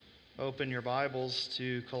open your Bibles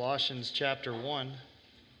to Colossians chapter 1.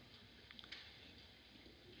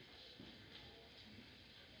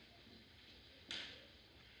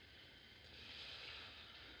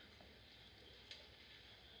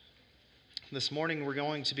 This morning we're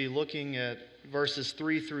going to be looking at verses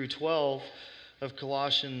 3 through 12 of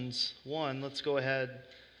Colossians 1. Let's go ahead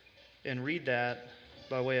and read that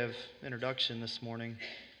by way of introduction this morning.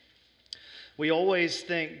 We always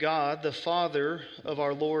thank God, the Father of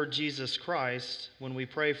our Lord Jesus Christ, when we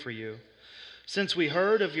pray for you, since we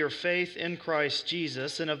heard of your faith in Christ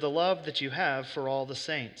Jesus and of the love that you have for all the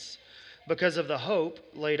saints, because of the hope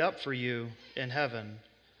laid up for you in heaven.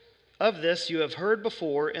 Of this you have heard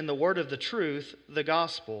before in the word of the truth, the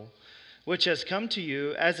gospel, which has come to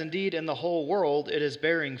you, as indeed in the whole world it is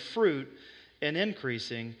bearing fruit and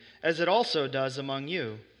increasing, as it also does among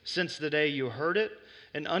you, since the day you heard it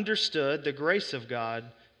and understood the grace of God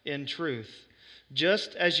in truth,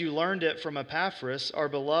 just as you learned it from Epaphras, our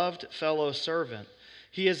beloved fellow servant.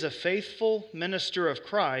 He is a faithful minister of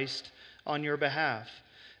Christ on your behalf,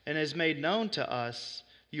 and has made known to us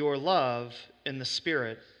your love in the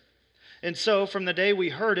Spirit. And so, from the day we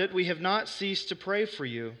heard it, we have not ceased to pray for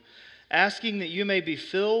you, asking that you may be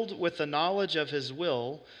filled with the knowledge of His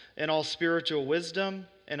will and all spiritual wisdom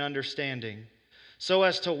and understanding, so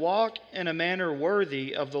as to walk in a manner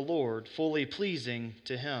worthy of the Lord, fully pleasing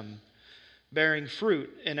to Him, bearing fruit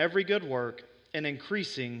in every good work and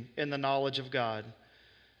increasing in the knowledge of God.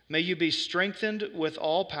 May you be strengthened with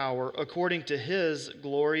all power according to His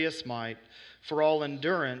glorious might, for all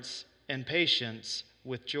endurance and patience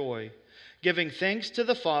with joy, giving thanks to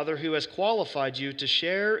the Father who has qualified you to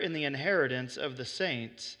share in the inheritance of the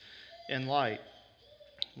saints in light.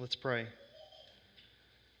 Let's pray.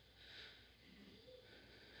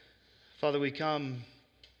 Father, we come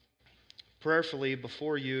prayerfully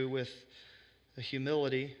before you with a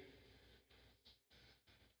humility,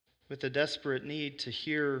 with a desperate need to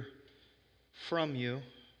hear from you.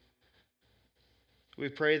 We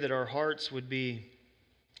pray that our hearts would be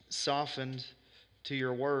softened to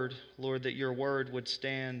your word, Lord, that your word would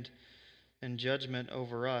stand in judgment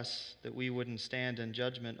over us, that we wouldn't stand in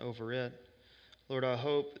judgment over it. Lord, our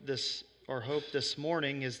hope this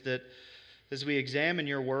morning is that as we examine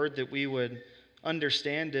your word, that we would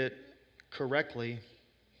understand it correctly.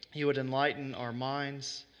 You would enlighten our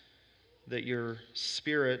minds, that your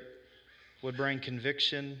Spirit would bring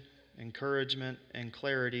conviction, encouragement, and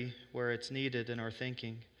clarity where it's needed in our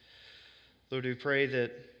thinking. Lord, we pray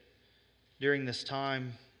that during this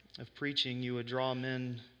time of preaching, you would draw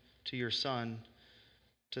men to your Son,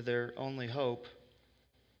 to their only hope.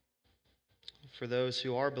 For those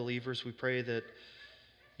who are believers, we pray that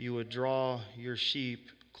you would draw your sheep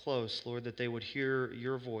close, Lord, that they would hear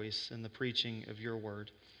your voice in the preaching of your word.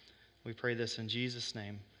 We pray this in Jesus'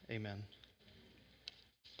 name. Amen.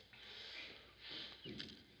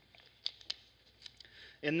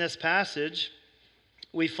 In this passage,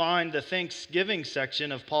 we find the thanksgiving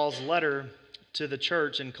section of Paul's letter to the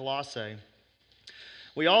church in Colossae.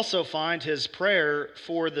 We also find his prayer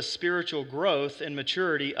for the spiritual growth and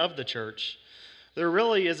maturity of the church. There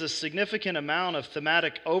really is a significant amount of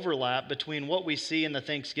thematic overlap between what we see in the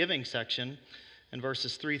thanksgiving section in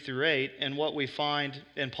verses 3 through 8 and what we find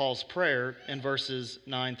in Paul's prayer in verses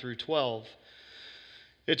 9 through 12.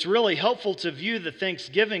 It's really helpful to view the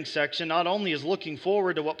thanksgiving section not only as looking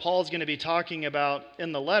forward to what Paul's going to be talking about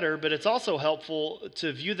in the letter, but it's also helpful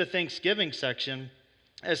to view the thanksgiving section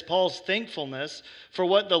as Paul's thankfulness for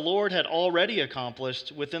what the Lord had already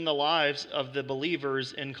accomplished within the lives of the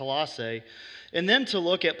believers in Colossae. And then to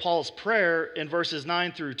look at Paul's prayer in verses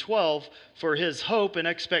 9 through 12 for his hope and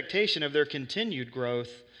expectation of their continued growth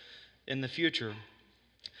in the future.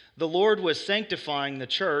 The Lord was sanctifying the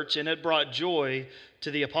church, and it brought joy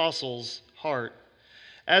to the apostles' heart.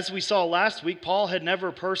 As we saw last week, Paul had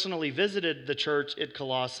never personally visited the church at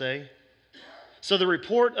Colossae, so the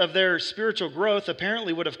report of their spiritual growth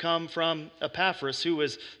apparently would have come from Epaphras, who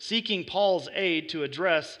was seeking Paul's aid to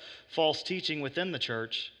address false teaching within the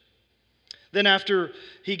church. Then after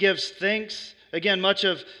he gives thanks, again, much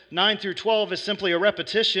of 9 through 12 is simply a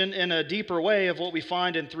repetition in a deeper way of what we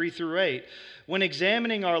find in 3 through 8. When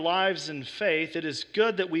examining our lives in faith, it is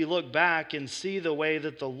good that we look back and see the way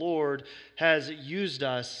that the Lord has used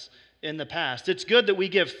us in the past. It's good that we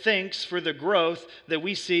give thanks for the growth that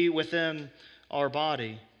we see within our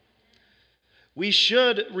body. We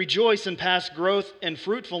should rejoice in past growth and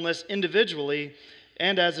fruitfulness individually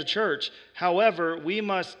and as a church. However, we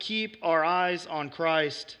must keep our eyes on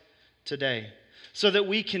Christ today so that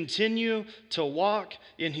we continue to walk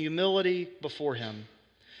in humility before Him.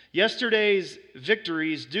 Yesterday's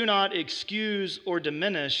victories do not excuse or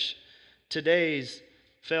diminish today's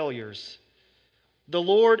failures. The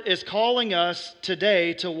Lord is calling us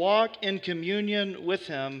today to walk in communion with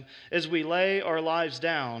Him as we lay our lives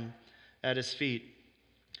down at His feet.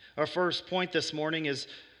 Our first point this morning is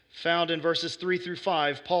found in verses 3 through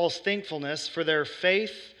 5, Paul's thankfulness for their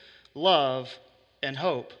faith, love, and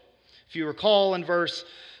hope. If you recall in verse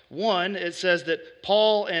 1, it says that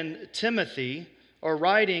Paul and Timothy are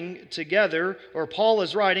writing together, or Paul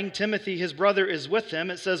is writing, Timothy, his brother, is with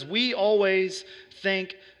him. It says, "We always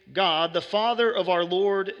thank God, the Father of our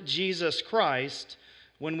Lord Jesus Christ,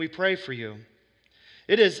 when we pray for you."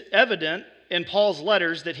 It is evident in Paul's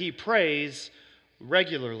letters that he prays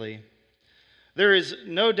regularly. There is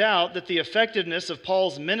no doubt that the effectiveness of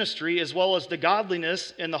Paul's ministry, as well as the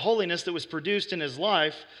godliness and the holiness that was produced in his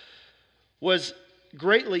life, was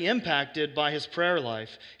greatly impacted by his prayer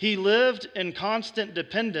life. He lived in constant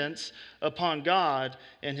dependence upon God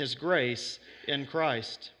and His grace in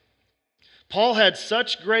Christ. Paul had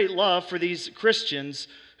such great love for these Christians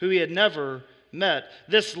who he had never met.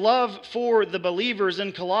 This love for the believers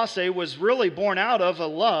in Colossae was really born out of a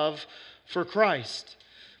love for Christ.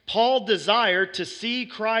 Paul desired to see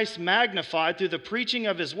Christ magnified through the preaching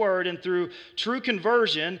of His word and through true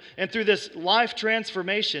conversion and through this life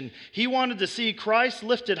transformation. He wanted to see Christ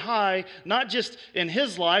lifted high, not just in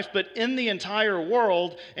his life, but in the entire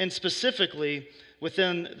world and specifically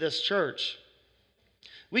within this church.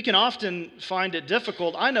 We can often find it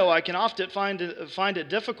difficult. I know I can often find it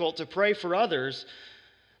difficult to pray for others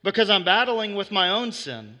because I'm battling with my own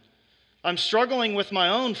sin. I'm struggling with my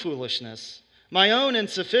own foolishness. My own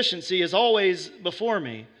insufficiency is always before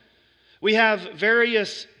me. We have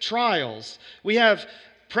various trials. We have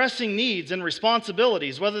pressing needs and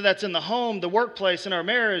responsibilities, whether that's in the home, the workplace, in our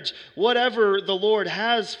marriage, whatever the Lord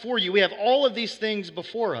has for you. We have all of these things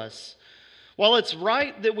before us. While it's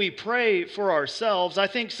right that we pray for ourselves, I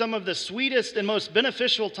think some of the sweetest and most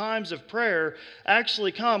beneficial times of prayer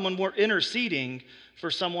actually come when we're interceding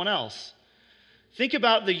for someone else. Think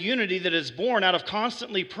about the unity that is born out of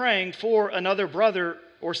constantly praying for another brother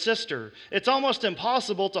or sister. It's almost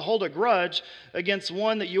impossible to hold a grudge against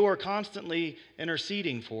one that you are constantly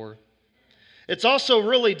interceding for. It's also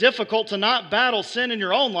really difficult to not battle sin in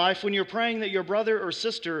your own life when you're praying that your brother or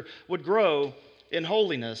sister would grow in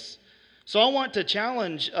holiness. So I want to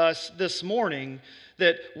challenge us this morning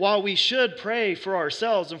that while we should pray for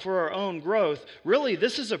ourselves and for our own growth, really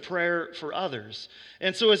this is a prayer for others.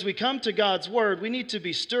 And so as we come to God's word, we need to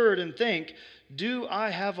be stirred and think, do I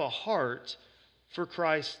have a heart for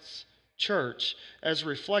Christ's church as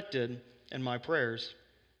reflected in my prayers?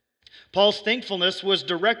 Paul's thankfulness was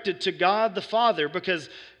directed to God the Father because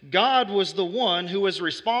God was the one who was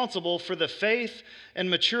responsible for the faith and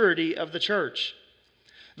maturity of the church.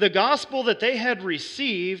 The gospel that they had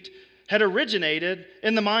received had originated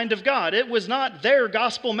in the mind of God. It was not their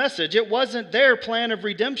gospel message. It wasn't their plan of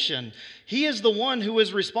redemption. He is the one who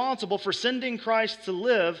is responsible for sending Christ to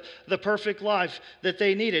live the perfect life that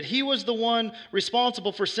they needed. He was the one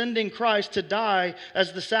responsible for sending Christ to die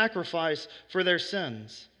as the sacrifice for their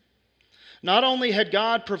sins. Not only had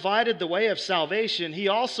God provided the way of salvation, He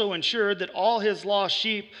also ensured that all His lost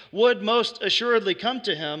sheep would most assuredly come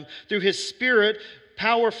to Him through His Spirit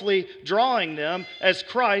powerfully drawing them as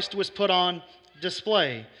Christ was put on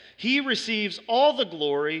display. He receives all the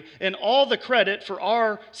glory and all the credit for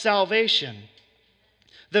our salvation.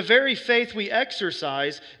 The very faith we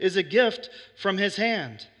exercise is a gift from His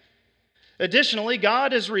hand. Additionally,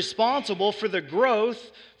 God is responsible for the growth,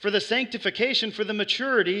 for the sanctification, for the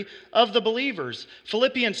maturity of the believers.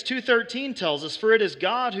 Philippians 2:13 tells us, "For it is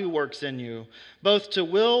God who works in you, both to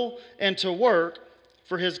will and to work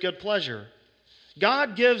for His good pleasure."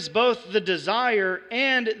 God gives both the desire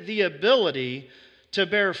and the ability to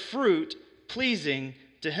bear fruit pleasing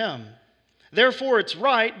to Him. Therefore, it's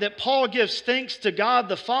right that Paul gives thanks to God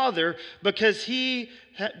the Father because He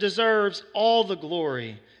deserves all the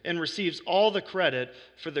glory and receives all the credit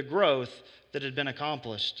for the growth that had been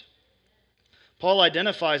accomplished. Paul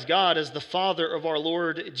identifies God as the Father of our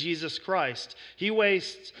Lord Jesus Christ. He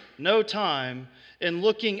wastes no time in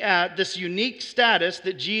looking at this unique status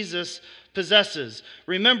that Jesus possesses.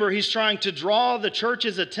 Remember, he's trying to draw the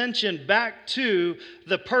church's attention back to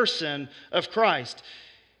the person of Christ.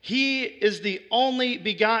 He is the only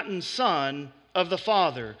begotten Son of the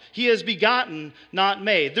Father. He is begotten, not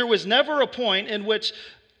made. There was never a point in which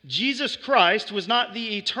Jesus Christ was not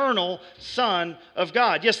the eternal Son of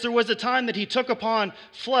God. Yes, there was a time that He took upon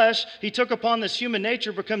flesh, He took upon this human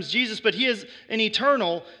nature, becomes Jesus, but He is an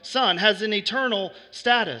eternal Son, has an eternal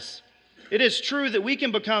status. It is true that we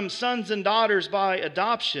can become sons and daughters by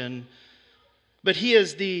adoption, but He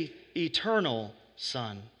is the eternal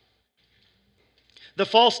Son. The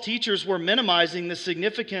false teachers were minimizing the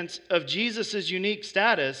significance of Jesus' unique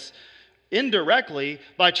status indirectly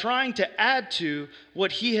by trying to add to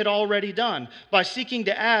what he had already done, by seeking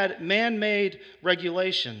to add man-made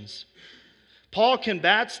regulations. Paul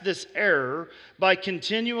combats this error by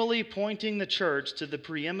continually pointing the church to the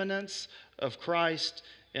preeminence of Christ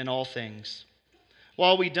in all things.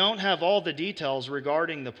 While we don't have all the details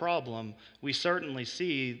regarding the problem, we certainly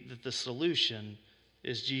see that the solution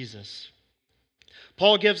is Jesus.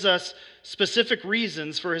 Paul gives us specific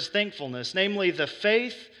reasons for his thankfulness, namely the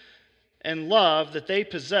faith and love that they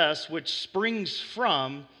possess, which springs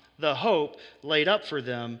from the hope laid up for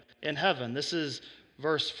them in heaven. This is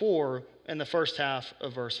verse 4 and the first half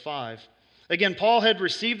of verse 5. Again, Paul had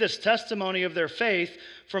received this testimony of their faith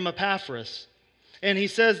from Epaphras. And he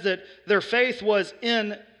says that their faith was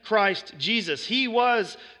in Christ Jesus. He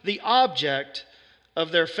was the object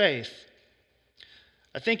of their faith.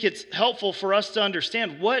 I think it's helpful for us to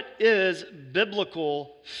understand what is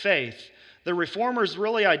biblical faith. The Reformers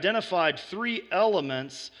really identified three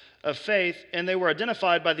elements of faith, and they were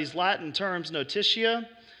identified by these Latin terms, notitia,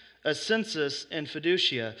 assensus, and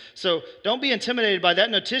fiducia. So don't be intimidated by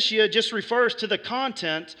that. Notitia just refers to the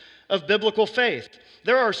content of biblical faith.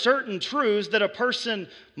 There are certain truths that a person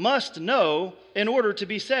must know in order to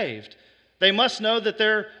be saved. They must know that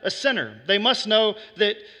they're a sinner. They must know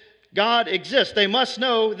that God exists. They must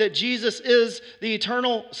know that Jesus is the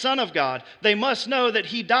eternal Son of God. They must know that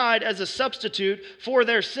he died as a substitute for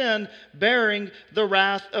their sin, bearing the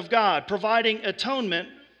wrath of God, providing atonement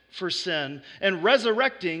for sin, and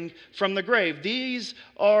resurrecting from the grave. These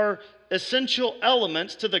are essential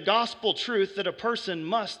elements to the gospel truth that a person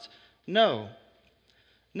must know.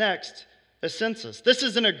 Next, a census. This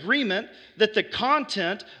is an agreement that the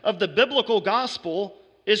content of the biblical gospel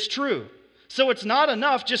is true. So it's not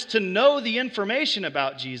enough just to know the information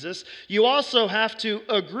about Jesus. You also have to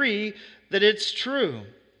agree that it's true.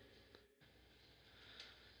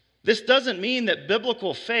 This doesn't mean that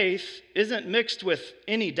biblical faith isn't mixed with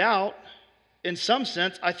any doubt. In some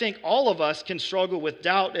sense, I think all of us can struggle with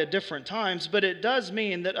doubt at different times, but it does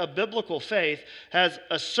mean that a biblical faith has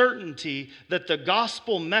a certainty that the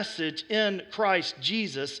gospel message in Christ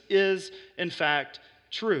Jesus is, in fact,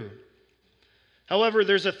 true. However,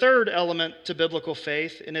 there's a third element to biblical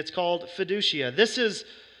faith, and it's called fiducia. This is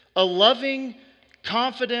a loving,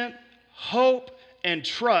 confident hope and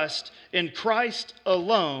trust in Christ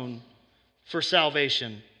alone for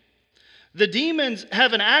salvation. The demons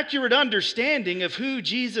have an accurate understanding of who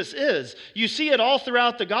Jesus is. You see it all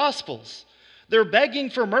throughout the Gospels. They're begging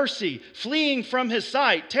for mercy, fleeing from his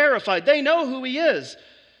sight, terrified. They know who he is.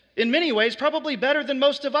 In many ways, probably better than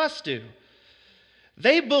most of us do.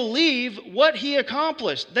 They believe what he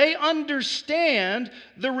accomplished. They understand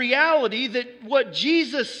the reality that what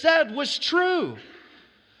Jesus said was true.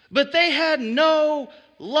 But they had no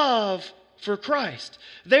love for Christ.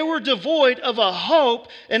 They were devoid of a hope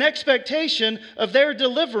and expectation of their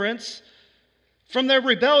deliverance from their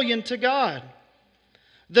rebellion to God.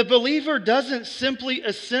 The believer doesn't simply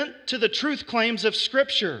assent to the truth claims of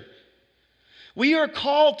Scripture. We are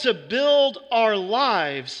called to build our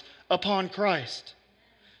lives upon Christ.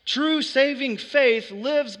 True saving faith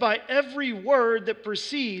lives by every word that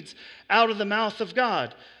proceeds out of the mouth of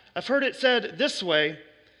God. I've heard it said this way: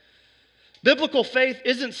 biblical faith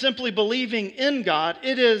isn't simply believing in God,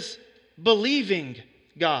 it is believing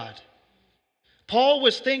God. Paul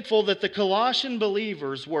was thankful that the Colossian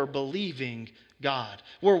believers were believing God,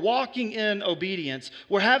 were walking in obedience,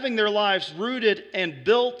 were having their lives rooted and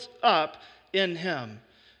built up in Him.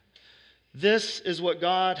 This is what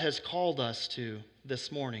God has called us to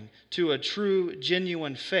this morning, to a true,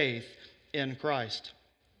 genuine faith in Christ.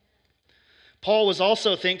 Paul was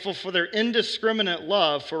also thankful for their indiscriminate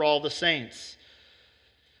love for all the saints.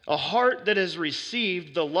 A heart that has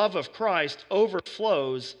received the love of Christ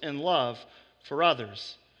overflows in love for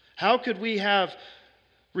others. How could we have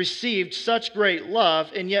received such great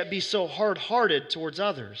love and yet be so hard-hearted towards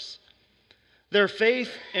others? Their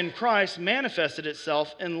faith in Christ manifested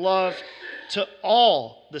itself in love to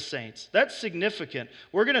all the saints. That's significant.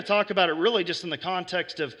 We're going to talk about it really just in the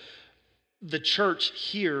context of the church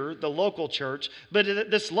here, the local church, but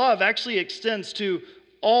this love actually extends to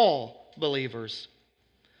all believers.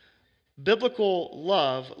 Biblical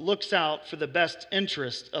love looks out for the best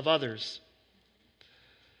interest of others.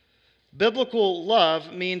 Biblical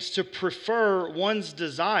love means to prefer one's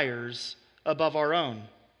desires above our own.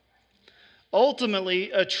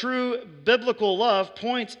 Ultimately, a true biblical love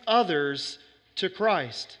points others to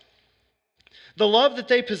Christ. The love that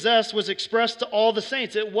they possessed was expressed to all the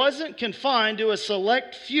saints. It wasn't confined to a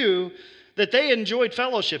select few that they enjoyed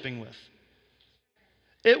fellowshipping with.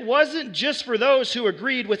 It wasn't just for those who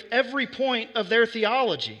agreed with every point of their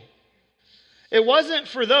theology. It wasn't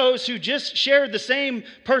for those who just shared the same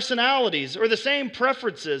personalities or the same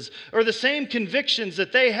preferences or the same convictions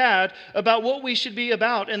that they had about what we should be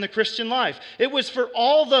about in the Christian life. It was for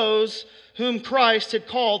all those whom Christ had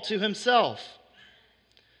called to himself.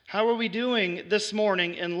 How are we doing this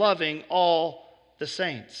morning in loving all the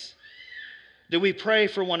saints? Do we pray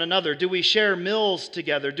for one another? Do we share meals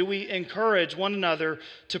together? Do we encourage one another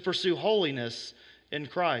to pursue holiness in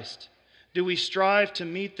Christ? Do we strive to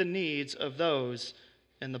meet the needs of those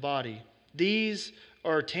in the body? These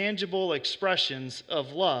are tangible expressions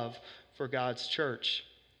of love for God's church.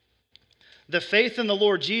 The faith in the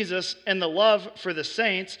Lord Jesus and the love for the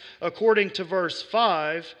saints, according to verse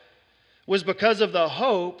 5, was because of the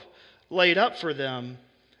hope laid up for them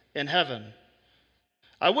in heaven.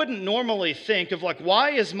 I wouldn't normally think of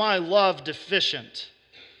why is my love deficient?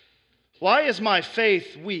 Why is my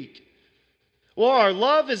faith weak? Well, our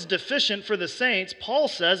love is deficient for the saints, Paul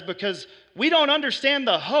says, because we don't understand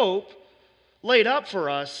the hope laid up for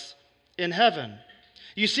us in heaven.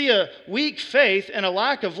 You see, a weak faith and a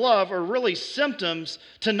lack of love are really symptoms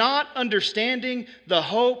to not understanding the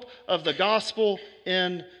hope of the gospel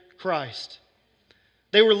in Christ.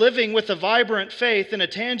 They were living with a vibrant faith and a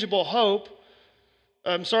tangible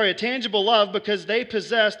love because they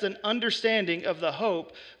possessed an understanding of the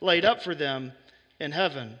hope laid up for them in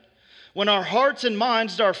heaven. When our hearts and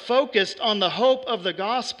minds are focused on the hope of the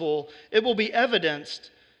gospel, it will be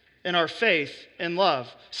evidenced in our faith and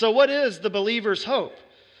love. So what is the believer's hope?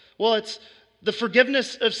 Well, it's the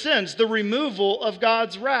forgiveness of sins, the removal of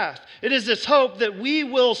God's wrath. It is this hope that we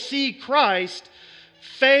will see Christ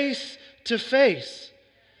face to face.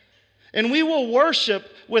 And we will worship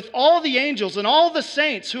with all the angels and all the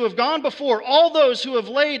saints who have gone before, all those who have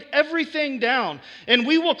laid everything down. And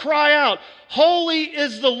we will cry out, "Holy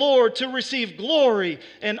is the Lord," to receive glory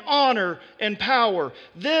and honor and power.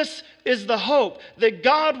 This is the hope that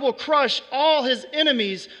God will crush all his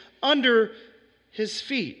enemies under his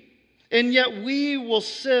feet. And yet we will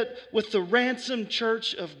sit with the ransomed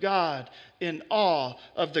church of God in awe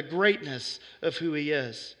of the greatness of who he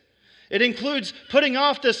is. It includes putting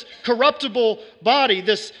off this corruptible body,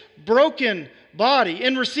 this broken body,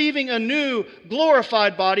 and receiving a new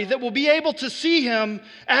glorified body that will be able to see him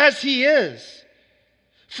as he is,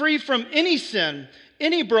 free from any sin,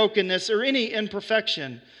 any brokenness, or any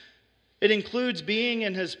imperfection. It includes being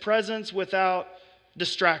in his presence without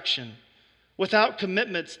distraction, without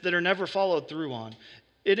commitments that are never followed through on.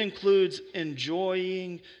 It includes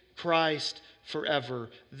enjoying Christ forever.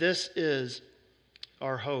 This is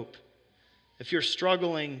our hope. If you're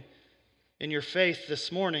struggling in your faith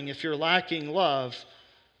this morning, if you're lacking love,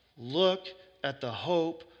 look at the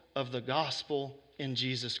hope of the gospel in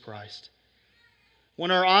Jesus Christ.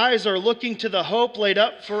 When our eyes are looking to the hope laid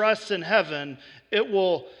up for us in heaven, it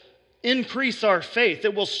will increase our faith.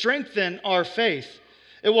 It will strengthen our faith.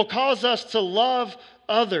 It will cause us to love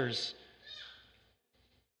others.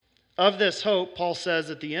 Of this hope, Paul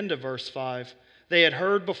says at the end of verse 5, they had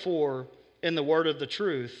heard before in the word of the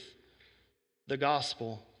truth, the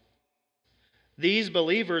gospel. These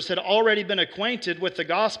believers had already been acquainted with the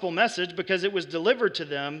gospel message because it was delivered to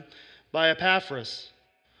them by Epaphras.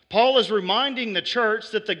 Paul is reminding the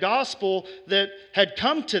church that the gospel that had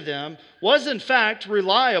come to them was in fact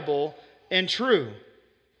reliable and true.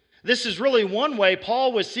 This is really one way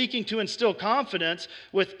Paul was seeking to instill confidence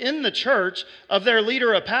within the church of their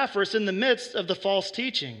leader Epaphras in the midst of the false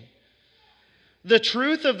teaching. The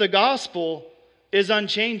truth of the gospel is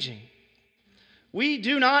unchanging. We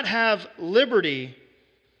do not have liberty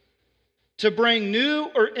to bring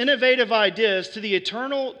new or innovative ideas to the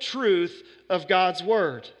eternal truth of God's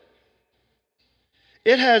word.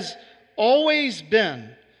 It has always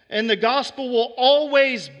been, and the gospel will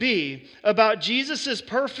always be, about Jesus'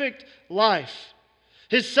 perfect life,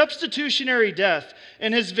 his substitutionary death,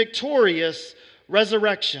 and his victorious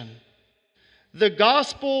resurrection. The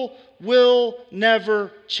gospel will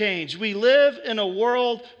never change. We live in a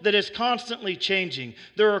world that is constantly changing.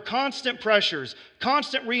 There are constant pressures,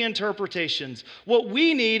 constant reinterpretations. What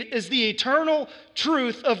we need is the eternal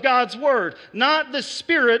truth of God's word, not the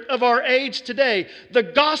spirit of our age today. The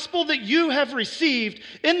gospel that you have received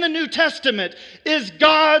in the New Testament is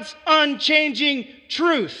God's unchanging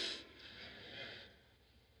truth.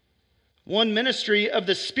 One ministry of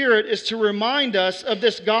the Spirit is to remind us of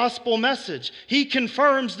this gospel message. He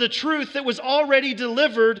confirms the truth that was already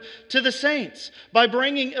delivered to the saints by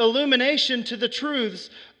bringing illumination to the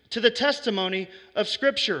truths, to the testimony of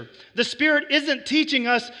Scripture. The Spirit isn't teaching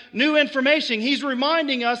us new information. He's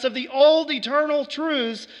reminding us of the old eternal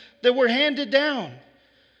truths that were handed down.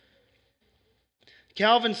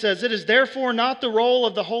 Calvin says, "It is therefore not the role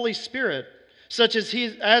of the Holy Spirit, such as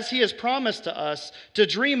he has promised to us, to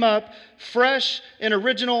dream up fresh and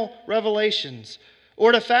original revelations,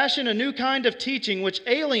 or to fashion a new kind of teaching which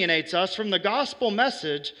alienates us from the gospel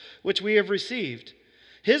message which we have received.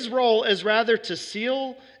 His role is rather to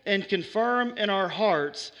seal and confirm in our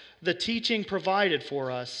hearts the teaching provided for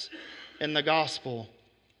us in the gospel."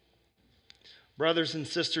 Brothers and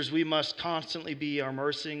sisters, we must constantly be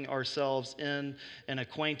immersing ourselves in and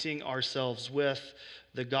acquainting ourselves with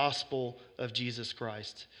the gospel of Jesus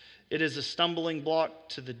Christ. It is a stumbling block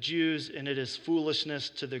to the Jews, and it is foolishness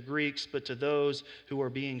to the Greeks, but to those who are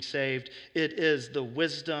being saved, it is the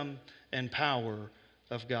wisdom and power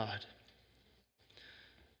of God.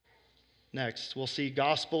 Next, we'll see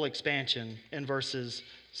gospel expansion in verses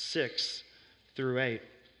 6 through 8.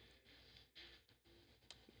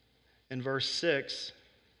 In verse 6,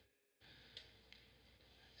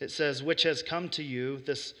 it says, "Which has come to you,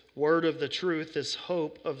 this word of the truth, this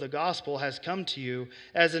hope of the gospel has come to you,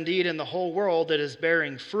 as indeed in the whole world it is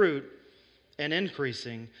bearing fruit and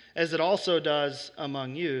increasing, as it also does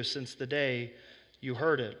among you since the day you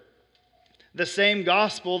heard it." The same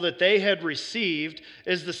gospel that they had received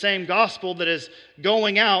is the same gospel that is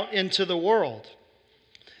going out into the world.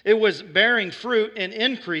 It was bearing fruit and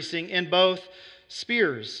increasing in both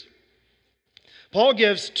spheres. Paul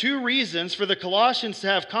gives two reasons for the Colossians to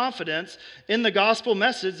have confidence in the gospel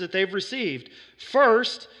message that they've received.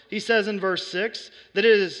 First, he says in verse 6 that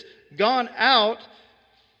it has gone out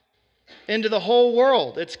into the whole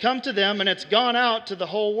world. It's come to them and it's gone out to the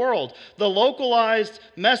whole world. The localized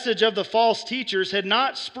message of the false teachers had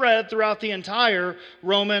not spread throughout the entire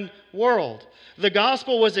Roman world. The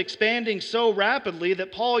gospel was expanding so rapidly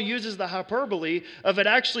that Paul uses the hyperbole of it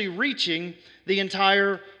actually reaching the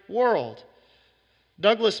entire world.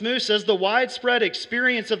 Douglas Moo says the widespread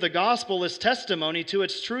experience of the gospel is testimony to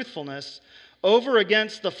its truthfulness over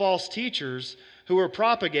against the false teachers who are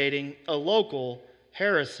propagating a local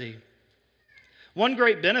heresy. One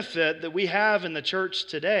great benefit that we have in the church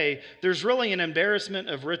today, there's really an embarrassment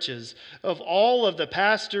of riches of all of the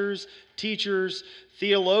pastors, teachers,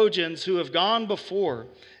 theologians who have gone before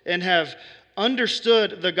and have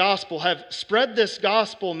understood the gospel, have spread this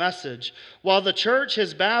gospel message, while the church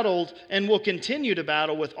has battled and will continue to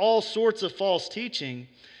battle with all sorts of false teaching.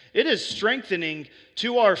 It is strengthening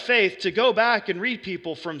to our faith to go back and read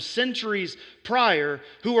people from centuries prior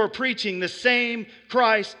who are preaching the same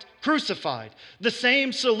Christ crucified, the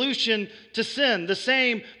same solution to sin, the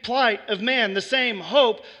same plight of man, the same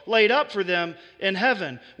hope laid up for them in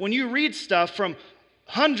heaven. When you read stuff from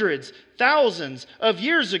hundreds, thousands of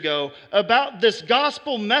years ago about this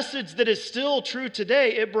gospel message that is still true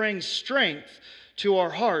today, it brings strength to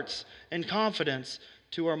our hearts and confidence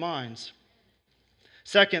to our minds.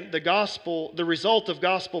 Second, the result of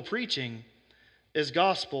gospel preaching is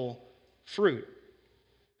gospel fruit.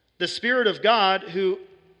 The Spirit of God who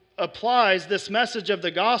applies this message of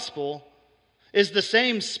the gospel is the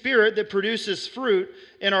same Spirit that produces fruit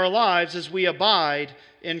in our lives as we abide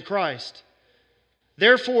in Christ.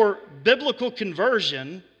 Therefore, biblical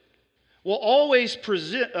conversion will always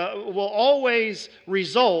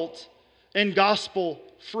result in gospel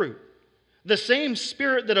fruit. The same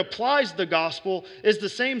Spirit that applies the gospel is the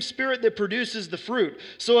same Spirit that produces the fruit.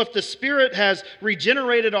 So if the Spirit has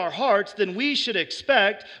regenerated our hearts, then we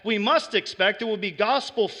must expect there will be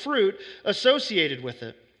gospel fruit associated with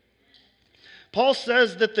it. Paul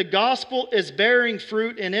says that the gospel is bearing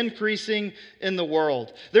fruit and increasing in the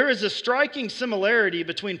world. There is a striking similarity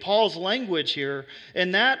between Paul's language here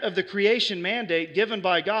and that of the creation mandate given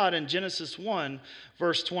by God in Genesis 1,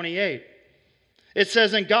 verse 28. It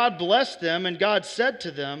says, "And God blessed them, and God said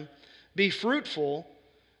to them, 'Be fruitful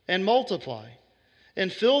and multiply,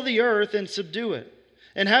 and fill the earth and subdue it,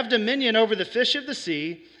 and have dominion over the fish of the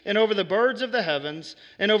sea, and over the birds of the heavens,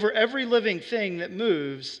 and over every living thing that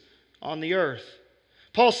moves on the earth.'"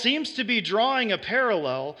 Paul seems to be drawing a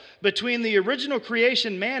parallel between the original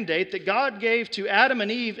creation mandate that God gave to Adam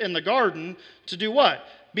and Eve in the garden to do what?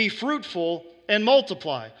 Be fruitful and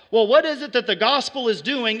multiply. Well, what is it that the gospel is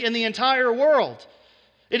doing in the entire world?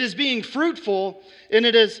 It is being fruitful and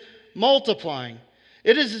it is multiplying.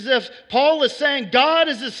 It is as if Paul is saying God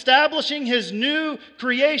is establishing his new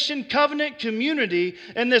creation covenant community,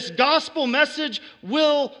 and this gospel message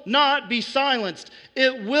will not be silenced.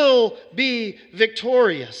 It will be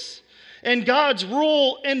victorious. And God's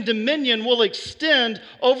rule and dominion will extend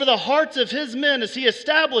over the hearts of his men as he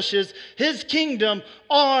establishes his kingdom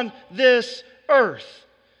on this earth.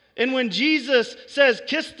 And when Jesus says,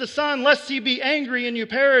 "Kiss the Son, lest he be angry and you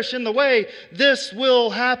perish in the way," this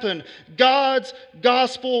will happen. God's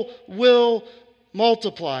gospel will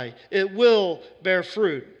multiply. It will bear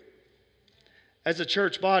fruit. As a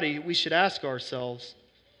church body, we should ask ourselves,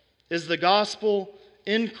 is the gospel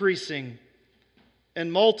increasing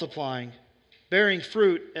and multiplying, bearing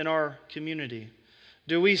fruit in our community?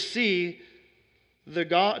 Do we share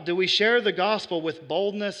the gospel with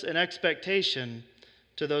boldness and expectation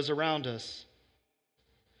to those around us?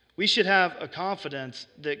 We should have a confidence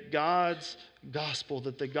that God's gospel,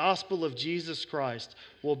 that the gospel of Jesus Christ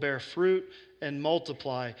will bear fruit and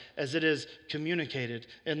multiply as it is communicated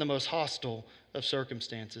in the most hostile of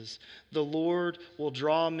circumstances. The Lord will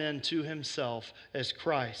draw men to himself as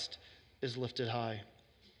Christ is lifted high.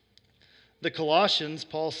 The Colossians,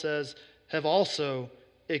 Paul says, have also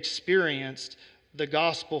experienced the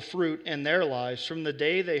gospel fruit in their lives from the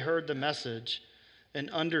day they heard the message and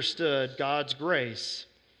understood God's grace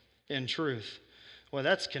in truth. Well,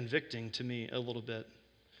 that's convicting to me a little bit,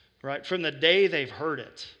 right? From the day they've heard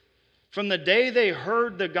it. From the day they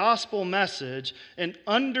heard the gospel message and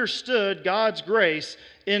understood God's grace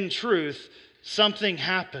in truth, something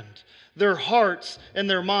happened. Their hearts and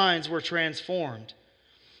their minds were transformed.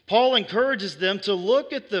 Paul encourages them to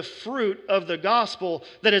look at the fruit of the gospel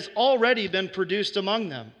that has already been produced among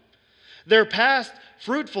them. Their past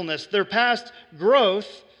fruitfulness, their past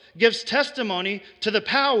growth gives testimony to the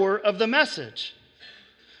power of the message.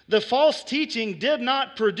 The false teaching did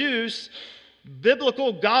not produce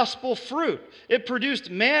biblical gospel fruit. It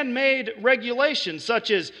produced man-made regulations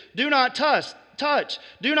such as do not touch,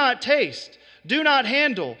 do not taste, do not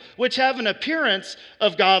handle, which have an appearance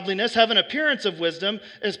of godliness, have an appearance of wisdom,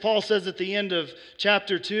 as Paul says at the end of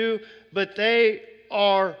chapter 2, but they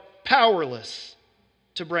are powerless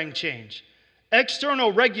to bring change.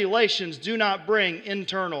 External regulations do not bring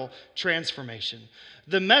internal transformation.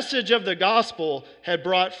 The message of the gospel had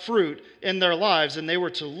brought fruit in their lives, and they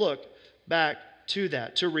were to look back to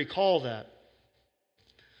that, to recall that.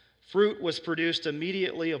 Fruit was produced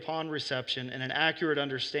immediately upon reception and an accurate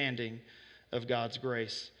understanding of God's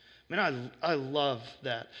grace. Man, I love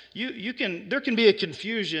that. There can be a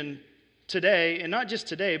confusion today, and not just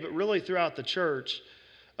today, but really throughout the church,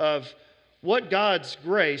 of what God's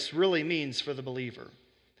grace really means for the believer.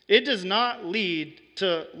 It does not lead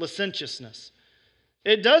to licentiousness.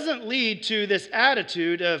 It doesn't lead to this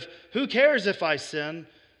attitude of, who cares if I sin?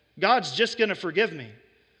 God's just going to forgive me.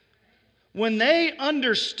 When they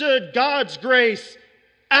understood God's grace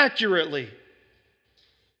accurately,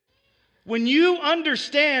 when you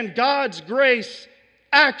understand God's grace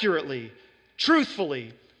accurately,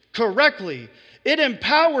 truthfully, correctly, it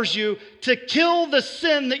empowers you to kill the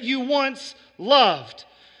sin that you once loved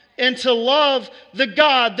and to love the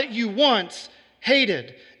God that you once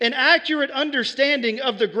hated. An accurate understanding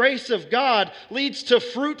of the grace of God leads to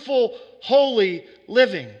fruitful, holy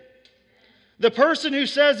living. The person who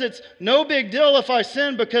says it's no big deal if I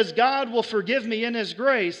sin because God will forgive me in His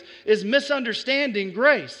grace is misunderstanding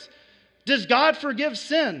grace. Does God forgive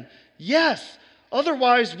sin? Yes.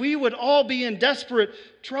 Otherwise, we would all be in desperate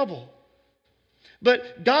trouble.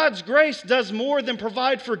 But God's grace does more than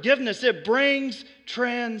provide forgiveness. It brings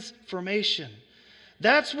transformation.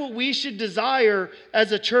 That's what we should desire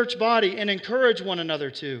as a church body and encourage one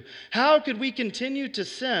another to. How could we continue to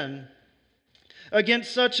sin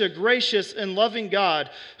against such a gracious and loving God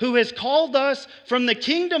who has called us from the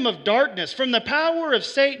kingdom of darkness, from the power of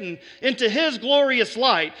Satan, into His glorious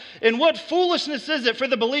light? And what foolishness is it for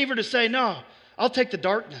the believer to say, no, I'll take the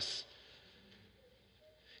darkness.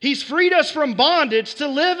 He's freed us from bondage to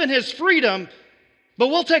live in His freedom, but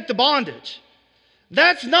we'll take the bondage.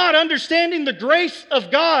 That's not understanding the grace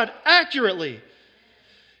of God accurately.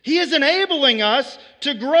 He is enabling us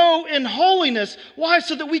to grow in holiness. Why?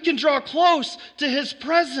 So that we can draw close to His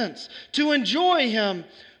presence, to enjoy Him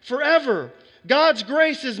forever. God's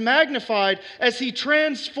grace is magnified as He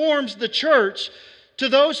transforms the church to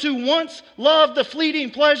those who once loved the fleeting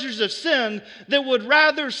pleasures of sin that would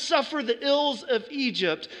rather suffer the ills of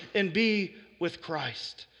Egypt and be with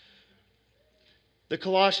Christ. The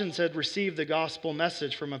Colossians had received the gospel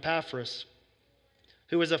message from Epaphras,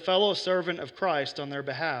 who was a fellow servant of Christ on their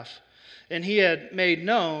behalf. And he had made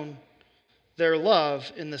known their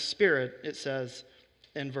love in the Spirit, it says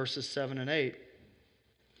in verses 7 and 8.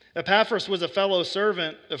 Epaphras was a fellow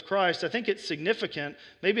servant of Christ. I think it's significant,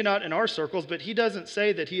 maybe not in our circles, but he doesn't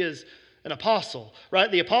say that he is an apostle,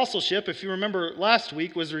 right? The apostleship, if you remember last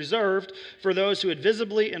week, was reserved for those who had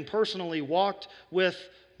visibly and personally walked with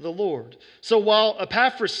the Lord. So while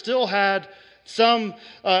Epaphras still had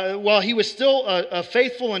while he was still a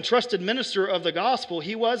faithful and trusted minister of the gospel,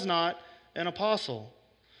 he was not an apostle.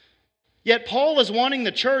 Yet Paul is wanting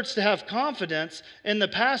the church to have confidence in the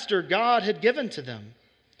pastor God had given to them.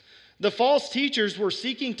 The false teachers were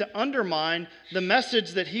seeking to undermine the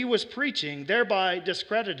message that he was preaching, thereby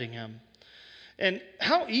discrediting him. And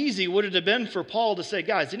how easy would it have been for Paul to say,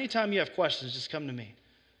 guys, anytime you have questions, just come to me.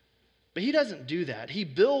 But he doesn't do that. He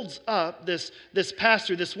builds up this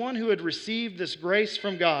pastor, this one who had received this grace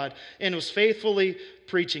from God and was faithfully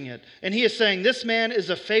preaching it. And he is saying, this man is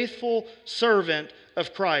a faithful servant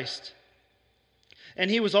of Christ. And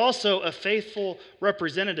he was also a faithful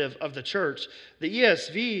representative of the church. The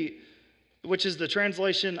ESV, which is the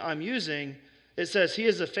translation I'm using, it says, he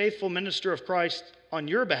is a faithful minister of Christ on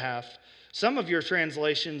your behalf. Some of your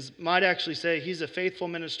translations might actually say, he's a faithful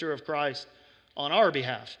minister of Christ on our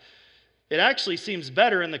behalf. It actually seems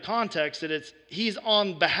better in the context that he's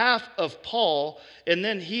on behalf of Paul, and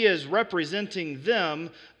then he is representing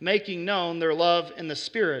them, making known their love in the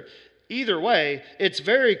Spirit. Either way, it's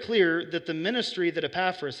very clear that the ministry that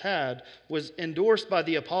Epaphras had was endorsed by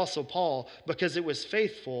the Apostle Paul because it was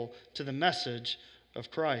faithful to the message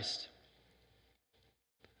of Christ.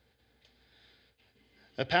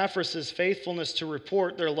 Epaphras' faithfulness to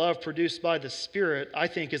report their love produced by the Spirit, I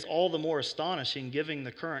think, is all the more astonishing given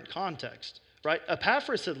the current context. Right?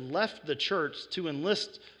 Epaphras had left the church to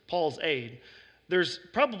enlist Paul's aid. There's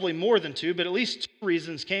probably more than two, but at least two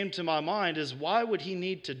reasons came to my mind is why would he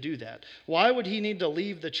need to do that? Why would he need to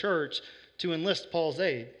leave the church to enlist Paul's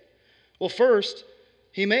aid? Well, first,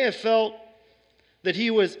 he may have felt that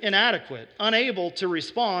he was inadequate, unable to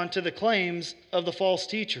respond to the claims of the false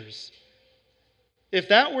teachers. If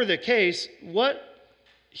that were the case, what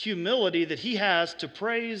humility that he has to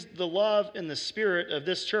praise the love and the spirit of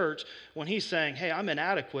this church when he's saying, hey, I'm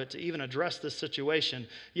inadequate to even address this situation,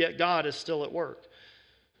 yet God is still at work.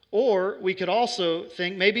 Or we could also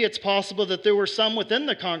think maybe it's possible that there were some within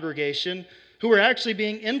the congregation who were actually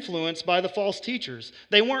being influenced by the false teachers.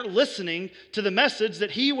 They weren't listening to the message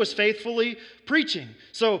that he was faithfully preaching.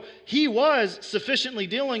 So he was sufficiently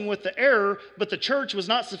dealing with the error, but the church was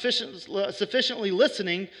not sufficiently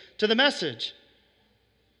listening to the message.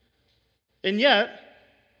 And yet,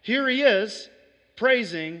 here he is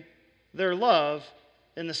praising their love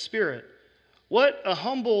in the Spirit. What a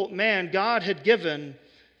humble man God had given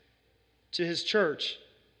to his church.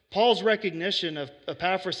 Paul's recognition of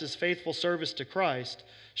Epaphras' faithful service to Christ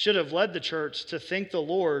should have led the church to thank the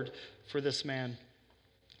Lord for this man.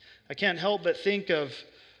 I can't help but think of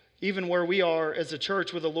even where we are as a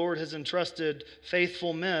church where the Lord has entrusted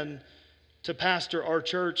faithful men to pastor our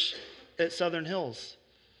church at Southern Hills.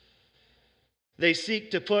 They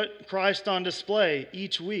seek to put Christ on display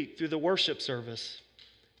each week through the worship service,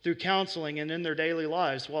 through counseling, and in their daily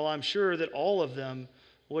lives. While I'm sure that all of them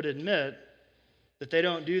would admit that they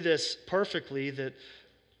don't do this perfectly, that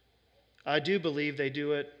I do believe they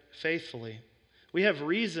do it faithfully. We have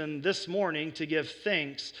reason this morning to give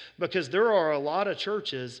thanks because there are a lot of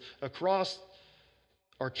churches across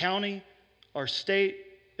our county, our state,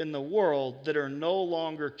 and the world that are no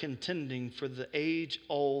longer contending for the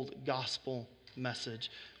age-old gospel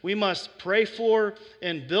message. We must pray for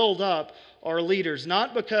and build up our leaders,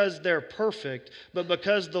 not because they're perfect, but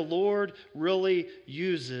because the Lord really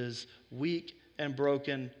uses weak and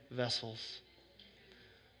broken vessels.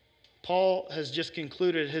 Paul has just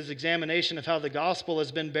concluded his examination of how the gospel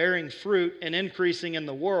has been bearing fruit and increasing in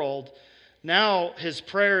the world. Now his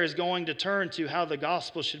prayer is going to turn to how the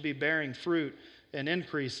gospel should be bearing fruit and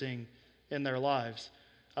increasing in their lives.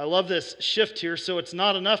 I love this shift here. So it's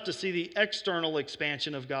not enough to see the external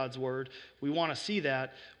expansion of God's word. We want to see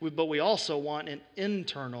that, but we also want an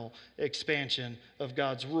internal expansion of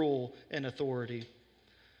God's rule and authority.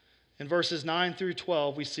 In verses 9 through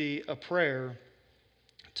 12, we see a prayer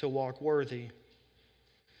to walk worthy.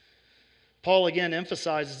 Paul again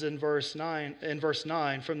emphasizes in verse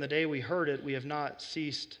 9, from the day we heard it, we have not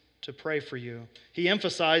ceased to pray for you. He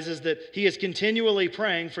emphasizes that he is continually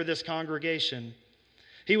praying for this congregation.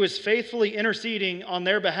 He was faithfully interceding on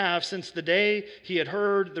their behalf since the day he had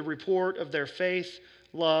heard the report of their faith,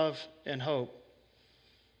 love, and hope.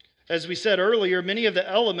 As we said earlier, many of the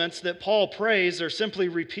elements that Paul prays are simply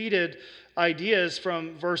repeated ideas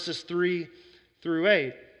from verses 3 through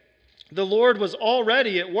 8. The Lord was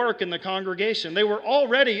already at work in the congregation. They were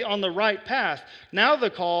already on the right path. Now the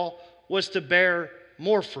call was to bear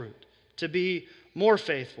more fruit, to be more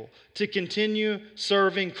faithful, to continue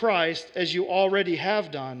serving Christ as you already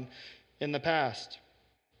have done in the past.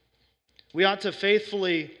 We ought to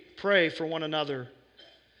faithfully pray for one another.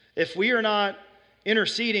 If we are not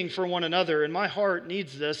interceding for one another, and my heart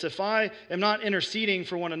needs this, if I am not interceding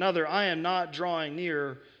for one another, I am not drawing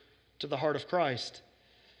near to the heart of Christ.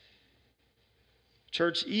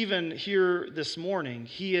 Church, even here this morning,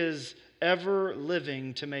 he is ever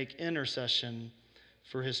living to make intercession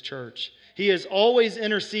for his church. He is always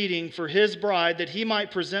interceding for his bride that he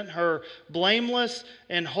might present her blameless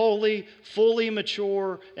and holy, fully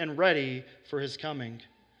mature and ready for his coming.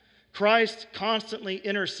 Christ constantly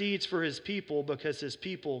intercedes for his people because his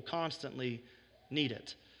people constantly need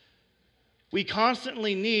it. We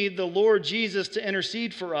constantly need the Lord Jesus to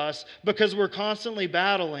intercede for us because we're constantly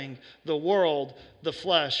battling the world, the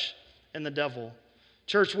flesh, and the devil.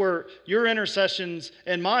 Church, where your intercessions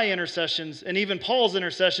and my intercessions and even Paul's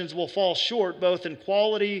intercessions will fall short both in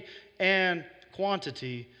quality and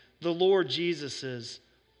quantity, the Lord Jesus's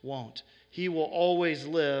won't. He will always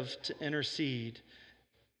live to intercede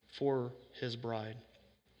for his bride.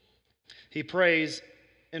 He prays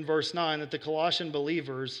in verse 9 that the Colossian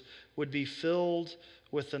believers would be filled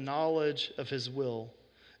with the knowledge of his will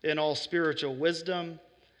in all spiritual wisdom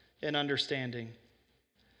and understanding.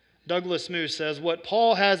 Douglas Moo says, what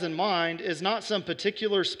Paul has in mind is not some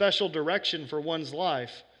particular special direction for one's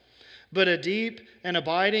life, but a deep and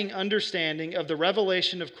abiding understanding of the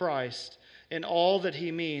revelation of Christ and all that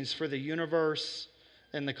he means for the universe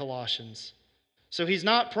and the Colossians. So he's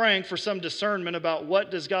not praying for some discernment about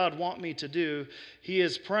what does God want me to do. He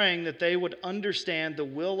is praying that they would understand the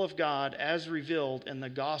will of God as revealed in the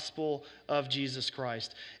gospel of Jesus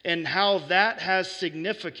Christ and how that has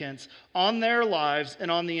significance on their lives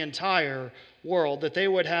and on the entire world, that they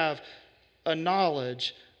would have a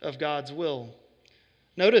knowledge of God's will.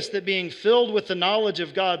 Notice that being filled with the knowledge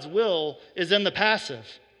of God's will is in the passive.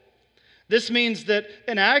 This means that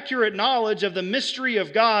an accurate knowledge of the mystery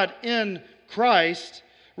of God in Christ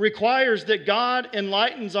requires that God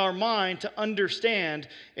enlightens our mind to understand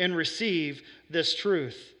and receive this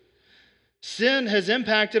truth. Sin has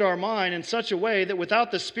impacted our mind in such a way that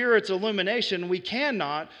without the Spirit's illumination, we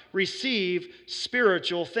cannot receive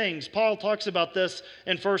spiritual things. Paul talks about this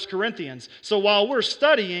in 1 Corinthians. So while we're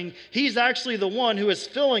studying, he's actually the one who is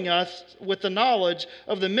filling us with the knowledge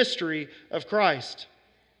of the mystery of Christ.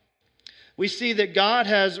 We see that God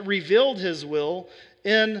has revealed his will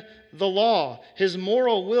in the law. His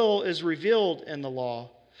moral will is revealed in the law.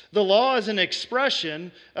 The law is an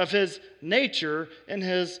expression of his nature and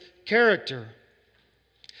his character.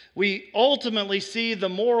 We ultimately see the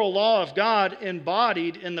moral law of God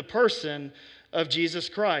embodied in the person of Jesus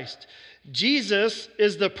Christ. Jesus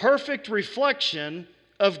is the perfect reflection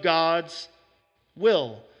of God's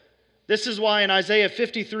will. This is why in Isaiah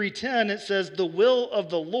 53:10 it says, "The will of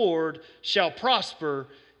the Lord shall prosper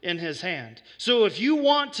in his hand." So if you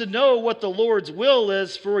want to know what the Lord's will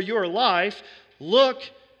is for your life, look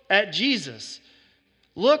at Jesus.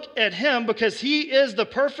 Look at him because he is the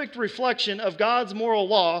perfect reflection of God's moral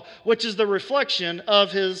law, which is the reflection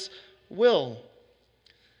of his will.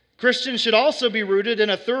 Christians should also be rooted in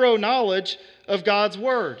a thorough knowledge of God's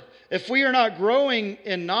word. If we are not growing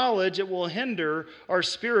in knowledge, it will hinder our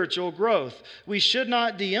spiritual growth. We should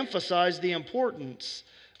not de-emphasize the importance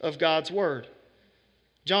of God's word.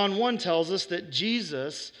 John 1 tells us that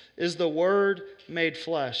Jesus is the Word made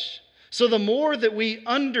flesh. So the more that we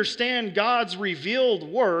understand God's revealed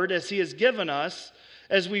word as he has given us,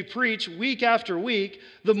 as we preach week after week,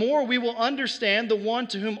 the more we will understand the one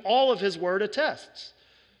to whom all of his word attests,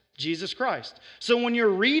 Jesus Christ. So when you're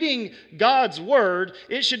reading God's word,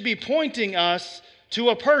 it should be pointing us to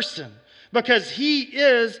a person because he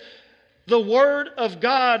is the Word of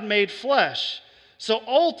God made flesh. So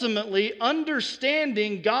ultimately,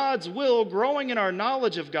 understanding God's will, growing in our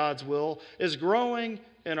knowledge of God's will, is growing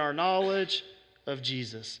in our knowledge of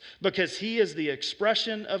Jesus. Because he is the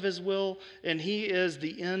expression of his will, and he is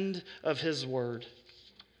the end of his word.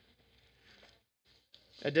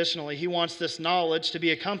 Additionally, he wants this knowledge to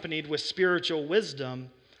be accompanied with spiritual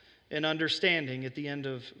wisdom and understanding at the end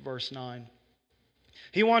of verse 9.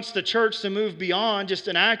 He wants the church to move beyond just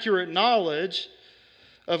an accurate knowledge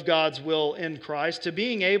of God's will in Christ to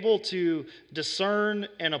being able to discern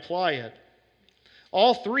and apply it.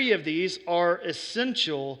 All three of these are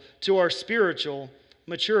essential to our spiritual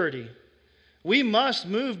maturity. We must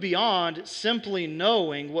move beyond simply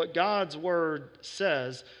knowing what God's word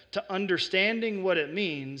says to understanding what it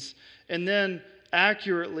means and then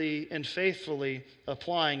accurately and faithfully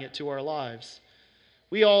applying it to our lives.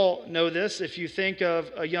 We all know this if you think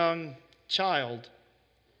of a young child.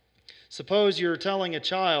 Suppose you're telling a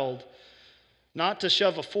child not to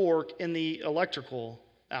shove a fork in the electrical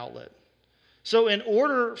outlet. So in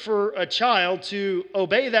order for a child to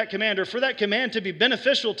obey that command, or for that command to be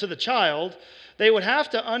beneficial to the child, they would have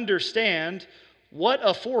to understand what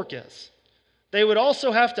a fork is. They would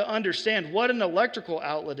also have to understand what an electrical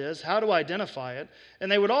outlet is, how to identify it,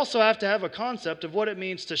 and they would also have to have a concept of what it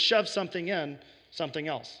means to shove something in something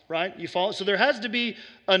else, right? You follow? So there has to be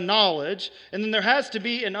a knowledge, and then there has to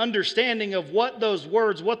be an understanding of what those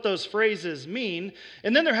words, what those phrases mean,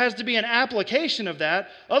 and then there has to be an application of that.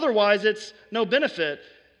 Otherwise, it's no benefit.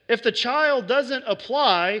 If the child doesn't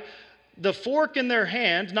apply the fork in their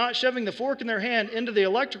hand, not shoving the fork in their hand into the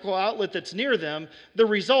electrical outlet that's near them, the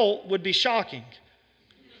result would be shocking.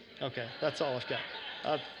 Okay, that's all I've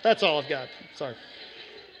got. That's all I've got. Sorry.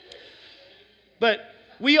 But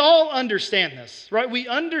we all understand this, right? We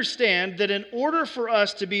understand that in order for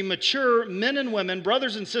us to be mature men and women,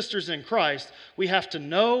 brothers and sisters in Christ, we have to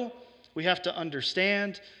know, we have to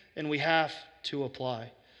understand, and we have to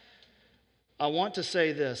apply. I want to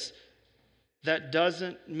say this. That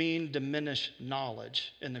doesn't mean diminish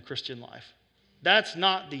knowledge in the Christian life. That's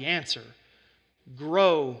not the answer.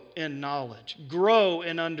 Grow in knowledge, grow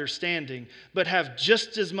in understanding, but have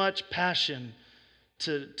just as much passion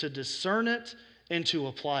to discern it and to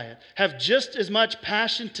apply it. Have just as much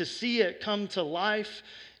passion to see it come to life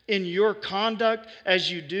in your conduct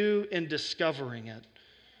as you do in discovering it.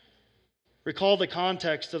 Recall the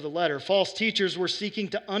context of the letter. False teachers were seeking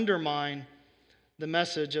to undermine the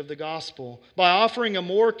message of the gospel by offering a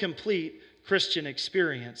more complete Christian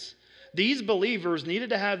experience. These believers needed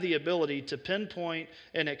to have the ability to pinpoint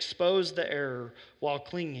and expose the error while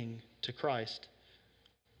clinging to Christ.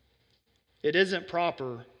 It isn't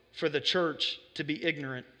proper for the church to be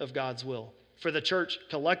ignorant of God's will. For the church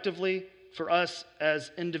collectively, for us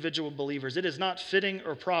as individual believers, it is not fitting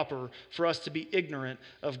or proper for us to be ignorant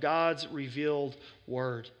of God's revealed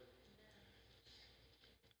word.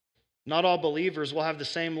 Not all believers will have the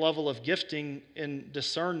same level of gifting and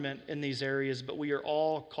discernment in these areas, but we are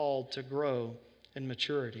all called to grow in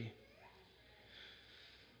maturity.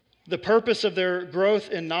 The purpose of their growth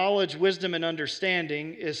in knowledge, wisdom, and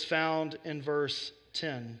understanding is found in verse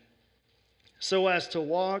 10. So as to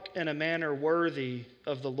walk in a manner worthy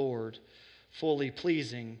of the Lord, fully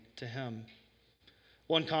pleasing to Him.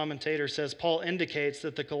 One commentator says Paul indicates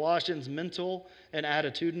that the Colossians' mental and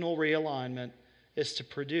attitudinal realignment is to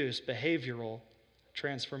produce behavioral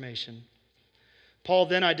transformation. Paul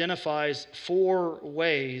then identifies 4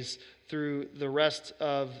 ways through the rest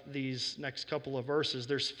of these next couple of verses.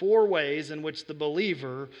 There's 4 ways in which the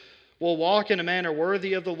believer will walk in a manner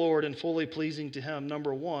worthy of the Lord and fully pleasing to Him.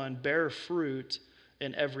 Number 1, bear fruit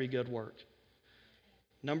in every good work.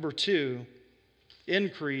 Number 2,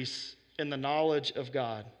 increase in the knowledge of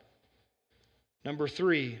God. Number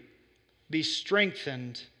 3, be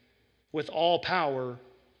strengthened with all power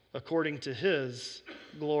according to His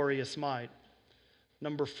glorious might.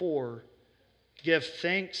 Number 4, give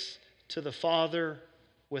thanks to the Father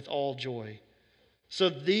with all joy. So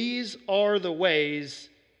these are the ways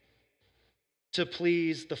to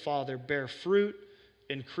please the Father. Bear fruit,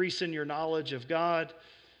 increase in your knowledge of God,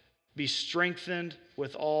 be strengthened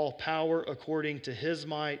with all power according to His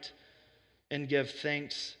might, and give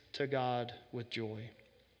thanks to God with joy.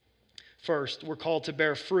 First, we're called to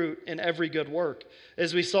bear fruit in every good work.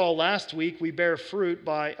 As we saw last week, we bear fruit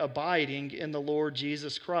by abiding in the Lord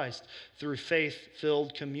Jesus Christ through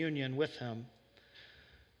faith-filled communion with Him.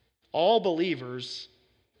 All believers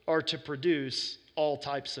are to produce all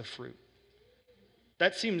types of fruit.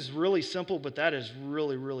 That seems really simple, but that is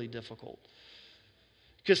really, really difficult.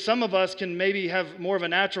 Because some of us can maybe have more of a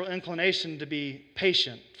natural inclination to be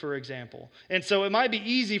patient, for example. And so it might be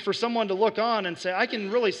easy for someone to look on and say, I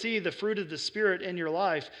can really see the fruit of the Spirit in your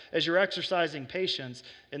life as you're exercising patience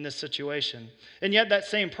in this situation. And yet that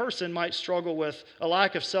same person might struggle with a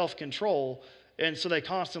lack of self-control, and so they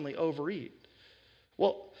constantly overeat.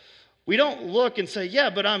 Well, we don't look and say,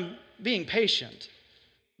 yeah, but I'm being patient.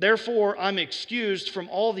 Therefore, I'm excused from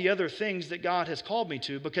all the other things that God has called me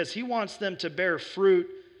to, because He wants them to bear fruit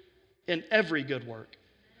in every good work.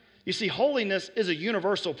 You see, holiness is a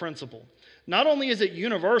universal principle. Not only is it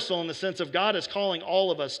universal in the sense of God is calling all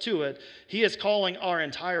of us to it, He is calling our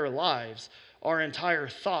entire lives, our entire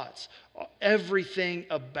thoughts, everything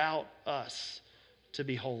about us to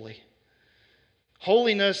be holy.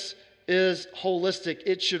 Holiness is holistic.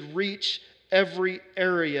 It should reach every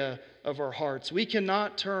area of our hearts. We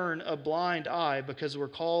cannot turn a blind eye because we're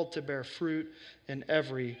called to bear fruit in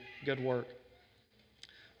every good work.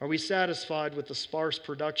 Are we satisfied with the sparse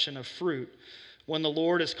production of fruit when the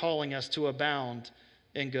Lord is calling us to abound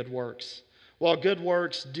in good works? While good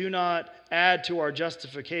works do not add to our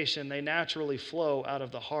justification, they naturally flow out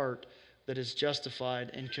of the heart that is justified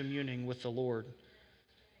in communing with the Lord.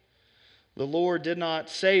 The Lord did not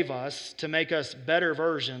save us to make us better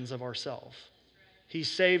versions of ourselves. He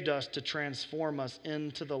saved us to transform us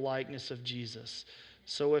into the likeness of Jesus.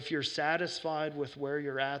 So if you're satisfied with where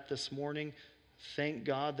you're at this morning, Thank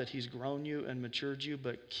God that He's grown you and matured you,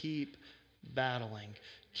 but keep battling.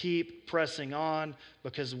 Keep pressing on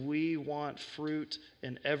because we want fruit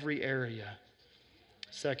in every area.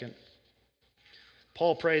 Second,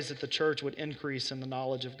 Paul prays that the church would increase in the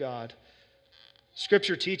knowledge of God.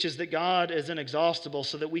 Scripture teaches that God is inexhaustible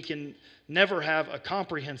so that we can never have a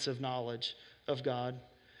comprehensive knowledge of God.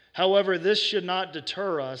 However, this should not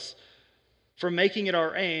deter us from making it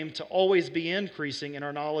our aim to always be increasing in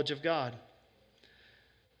our knowledge of God.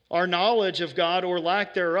 Our knowledge of God, or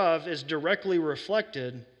lack thereof, is directly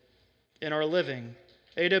reflected in our living.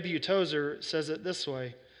 A.W. Tozer says it this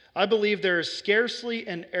way: I believe there is scarcely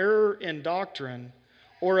an error in doctrine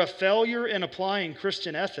or a failure in applying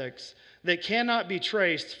Christian ethics that cannot be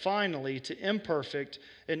traced finally to imperfect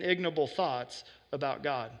and ignoble thoughts about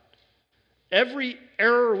God. Every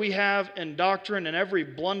error we have in doctrine and every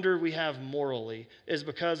blunder we have morally is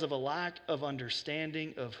because of a lack of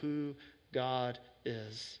understanding of who God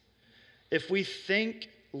is. If we think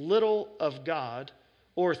little of God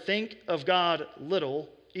or think of God little,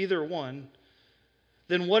 either one,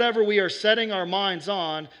 then whatever we are setting our minds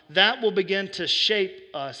on, that will begin to shape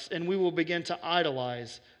us, and we will begin to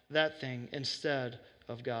idolize that thing instead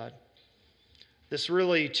of God. This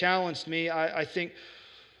really challenged me. I think,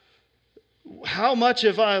 how much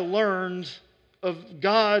have I learned of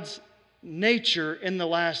God's nature in the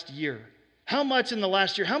last year? How much in the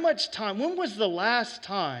last year? How much time? When was the last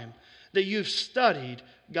time that you've studied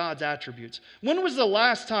God's attributes? When was the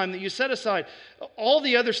last time that you set aside all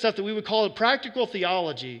the other stuff that we would call practical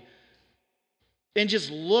theology and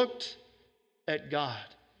just looked at God,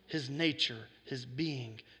 His nature, His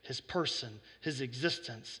being, His person, His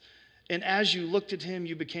existence? And as you looked at Him,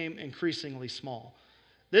 you became increasingly small.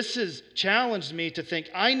 This has challenged me to think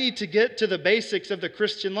I need to get to the basics of the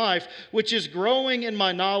Christian life, which is growing in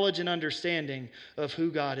my knowledge and understanding of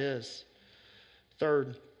who God is.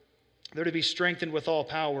 Third, they're to be strengthened with all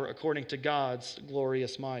power according to God's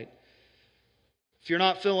glorious might. If you're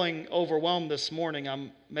not feeling overwhelmed this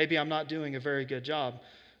morning, maybe I'm not doing a very good job,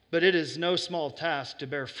 but it is no small task to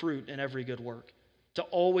bear fruit in every good work, to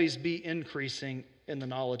always be increasing in the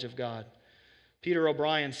knowledge of God. Peter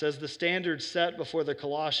O'Brien says the standards set before the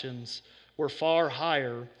Colossians were far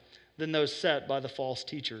higher than those set by the false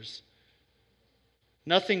teachers.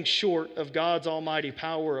 Nothing short of God's almighty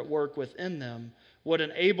power at work within them would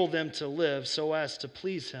enable them to live so as to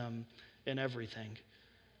please Him in everything.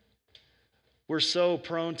 We're so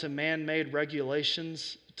prone to man-made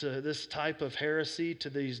regulations, to this type of heresy, to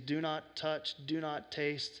these do not touch, do not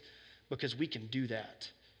taste, because we can do that.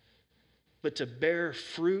 But to bear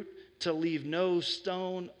fruit, to leave no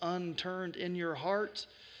stone unturned in your heart,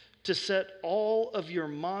 to set all of your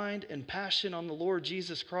mind and passion on the Lord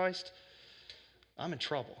Jesus Christ, I'm in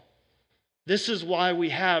trouble. This is why we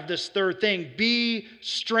have this third thing: be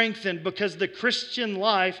strengthened, because the Christian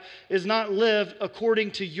life is not lived according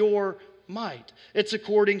to your might. It's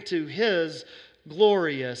according to His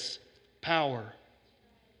glorious power.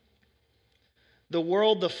 The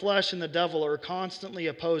world, the flesh, and the devil are constantly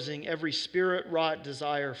opposing every spirit-wrought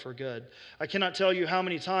desire for good. I cannot tell you how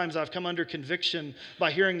many times I've come under conviction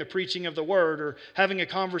by hearing the preaching of the Word, or having a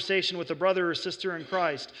conversation with a brother or sister in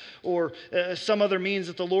Christ, or some other means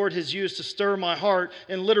that the Lord has used to stir my heart,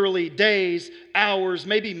 and literally days, hours,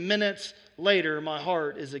 maybe minutes later, my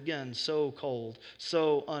heart is again so cold,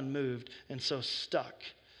 so unmoved, and so stuck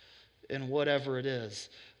in whatever it is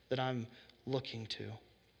that I'm looking to.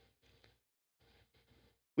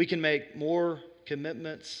 We can make more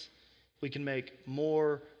commitments. We can make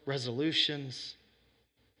more resolutions.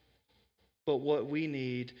 But what we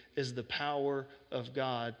need is the power of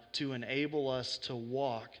God to enable us to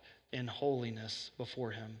walk in holiness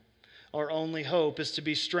before Him. Our only hope is to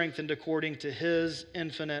be strengthened according to His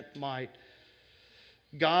infinite might.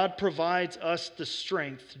 God provides us the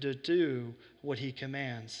strength to do what He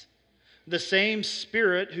commands. The same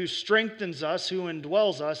Spirit who strengthens us, who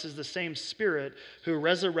indwells us, is the same Spirit who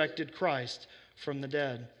resurrected Christ from the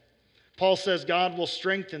dead. Paul says God will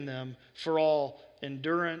strengthen them for all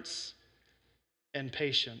endurance and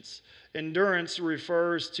patience. Endurance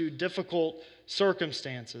refers to difficult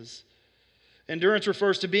circumstances. Endurance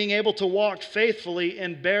refers to being able to walk faithfully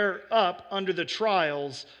and bear up under the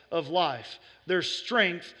trials of life. There's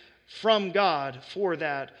strength from God for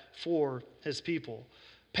that, for His people.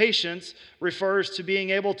 Patience refers to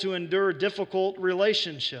being able to endure difficult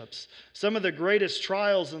relationships. Some of the greatest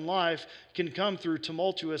trials in life can come through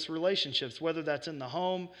tumultuous relationships, whether that's in the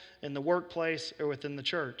home, in the workplace, or within the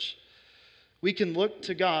church. We can look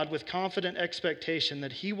to God with confident expectation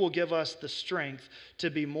that He will give us the strength to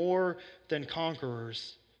be more than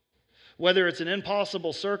conquerors. Whether it's an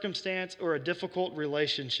impossible circumstance or a difficult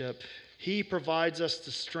relationship, He provides us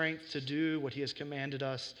the strength to do what He has commanded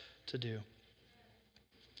us to do.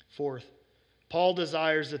 Fourth, Paul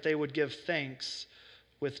desires that they would give thanks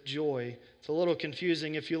with joy. It's a little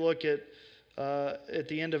confusing if you look at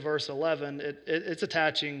the end of verse 11. It's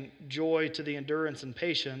attaching joy to the endurance and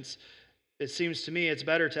patience. It seems to me it's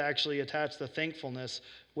better to actually attach the thankfulness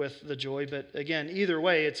with the joy. But again, either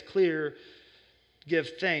way, it's clear, give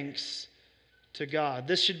thanks to God.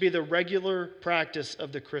 This should be the regular practice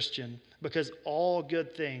of the Christian, because all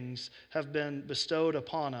good things have been bestowed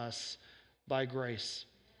upon us by grace.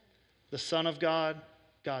 The Son of God,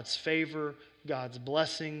 God's favor, God's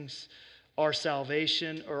blessings, our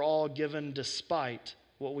salvation are all given despite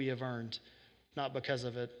what we have earned, not because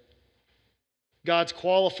of it. God's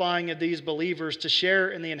qualifying of these believers to share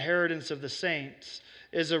in the inheritance of the saints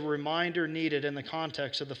is a reminder needed in the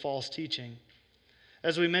context of the false teaching.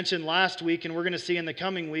 As we mentioned last week, and we're going to see in the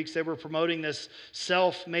coming weeks, they were promoting this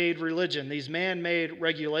self-made religion, these man-made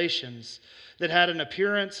regulations that had an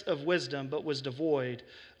appearance of wisdom but was devoid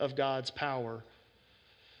of God's power.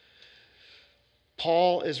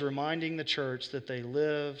 Paul is reminding the church that they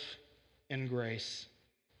live in grace.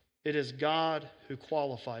 It is God who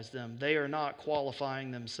qualifies them. They are not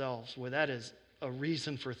qualifying themselves. Well, that is a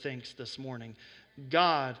reason for thanks this morning.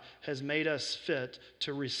 God has made us fit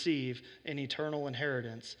to receive an eternal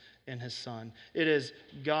inheritance in His Son. It is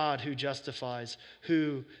God who justifies,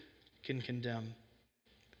 who can condemn.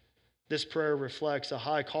 This prayer reflects a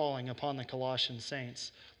high calling upon the Colossian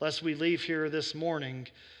saints, lest we leave here this morning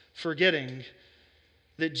forgetting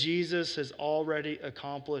that Jesus has already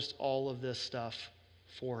accomplished all of this stuff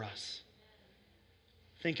for us.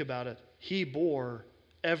 Think about it. He bore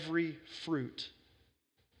every fruit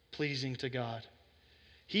pleasing to God.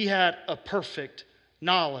 He had a perfect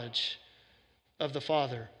knowledge of the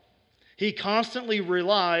Father. He constantly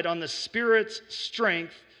relied on the Spirit's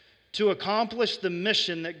strength to accomplish the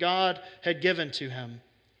mission that God had given to him.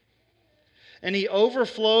 And he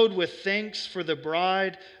overflowed with thanks for the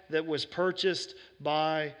bride that was purchased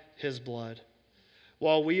by His blood.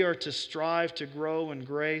 While we are to strive to grow in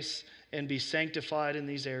grace and be sanctified in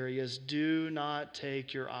these areas, do not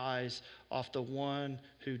take your eyes off the one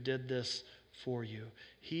who did this for you.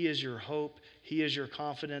 He is your hope. He is your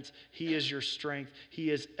confidence. He is your strength.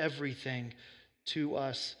 He is everything to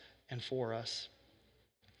us and for us.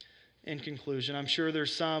 In conclusion, I'm sure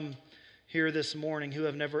there's some here this morning who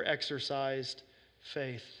have never exercised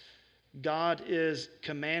faith. God is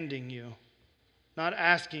commanding you, not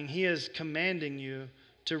asking, He is commanding you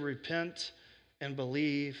to repent and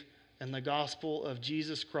believe in the gospel of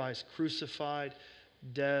Jesus Christ, crucified,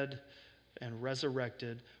 dead, and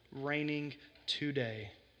resurrected, reigning today.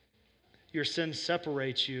 Your sin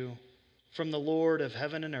separates you from the Lord of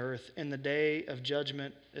heaven and earth, and the day of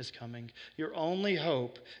judgment is coming. Your only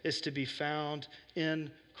hope is to be found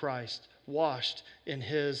in Christ, washed in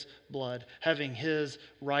His blood, having His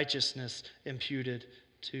righteousness imputed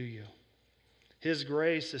to you. His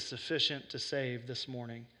grace is sufficient to save this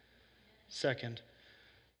morning. Second,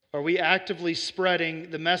 are we actively spreading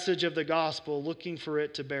the message of the gospel, looking for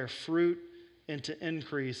it to bear fruit and to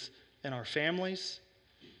increase in our families,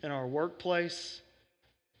 in our workplace,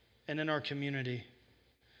 and in our community?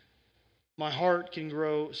 My heart can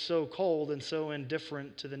grow so cold and so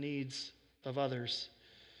indifferent to the needs of others.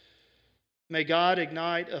 May God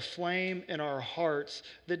ignite a flame in our hearts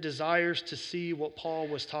that desires to see what Paul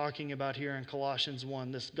was talking about here in Colossians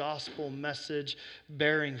 1, this gospel message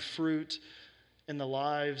bearing fruit in the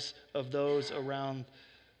lives of those around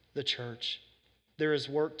the church. There is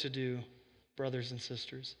work to do, brothers and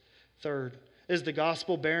sisters. Third, is the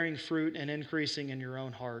gospel bearing fruit and increasing in your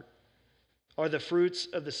own heart? Are the fruits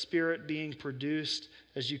of the Spirit being produced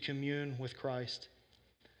as you commune with Christ?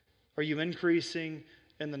 Are you increasing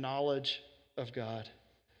in the knowledge of God,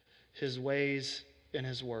 His ways, and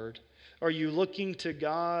His word? Are you looking to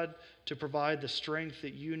God to provide the strength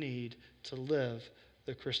that you need to live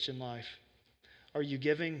the Christian life? Are you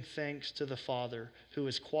giving thanks to the Father who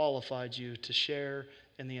has qualified you to share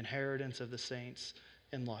in the inheritance of the saints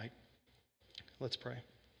in light? Let's pray.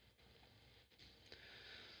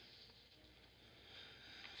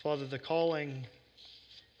 Father, the calling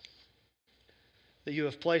that you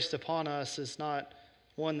have placed upon us is not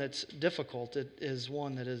one that's difficult. It is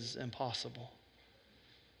one that is impossible.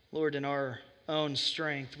 Lord, in our own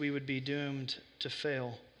strength, we would be doomed to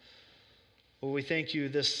fail. Well, we thank you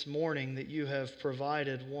this morning that you have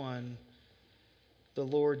provided one, the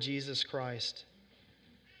Lord Jesus Christ,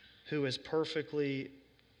 who has perfectly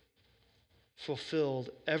fulfilled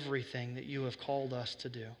everything that you have called us to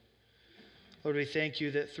do. Lord, we thank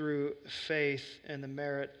you that through faith and the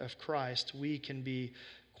merit of Christ, we can be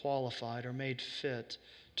qualified or made fit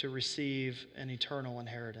to receive an eternal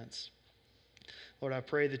inheritance. Lord, I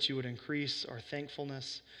pray that you would increase our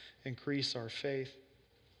thankfulness, increase our faith.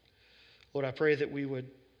 Lord, I pray that we would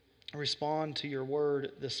respond to your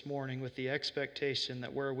word this morning with the expectation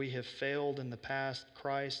that where we have failed in the past,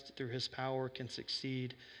 Christ, through his power, can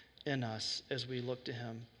succeed in us as we look to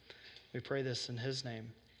him. We pray this in his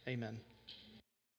name. Amen.